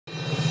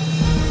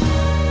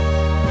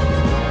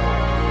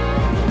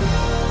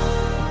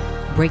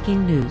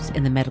Breaking news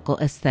in the medical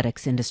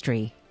aesthetics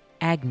industry.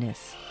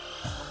 AGNES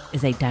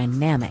is a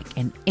dynamic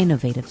and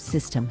innovative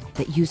system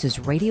that uses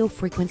radio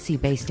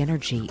frequency-based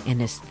energy in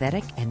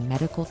aesthetic and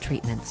medical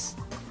treatments.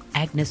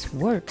 AGNES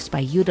works by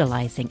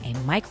utilizing a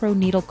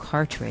microneedle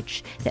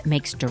cartridge that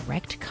makes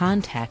direct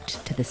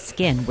contact to the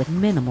skin with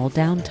minimal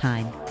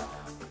downtime.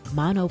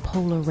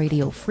 Monopolar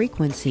radio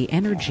frequency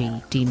energy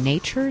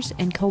denatures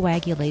and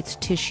coagulates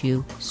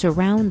tissue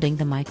surrounding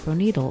the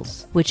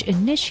microneedles, which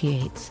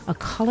initiates a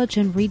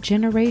collagen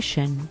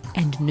regeneration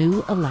and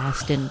new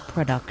elastin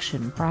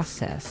production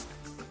process.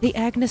 The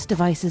AGNES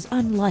device is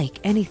unlike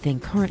anything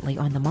currently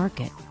on the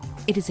market.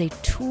 It is a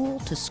tool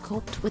to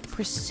sculpt with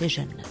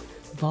precision,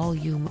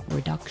 volume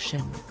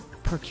reduction,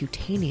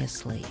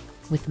 percutaneously,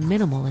 with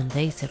minimal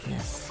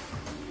invasiveness.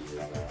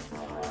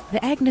 The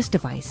AGNES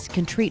device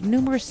can treat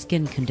numerous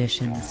skin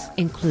conditions,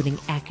 including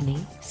acne,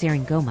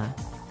 syringoma,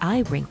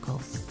 eye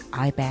wrinkles,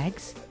 eye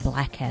bags,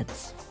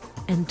 blackheads,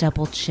 and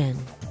double chin.